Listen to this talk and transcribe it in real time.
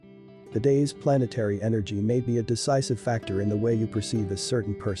The day's planetary energy may be a decisive factor in the way you perceive a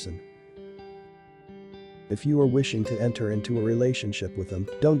certain person. If you are wishing to enter into a relationship with them,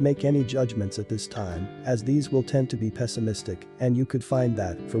 don't make any judgments at this time, as these will tend to be pessimistic, and you could find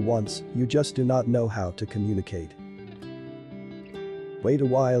that, for once, you just do not know how to communicate. Wait a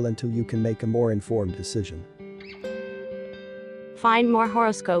while until you can make a more informed decision. Find more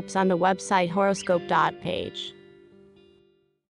horoscopes on the website horoscope.page.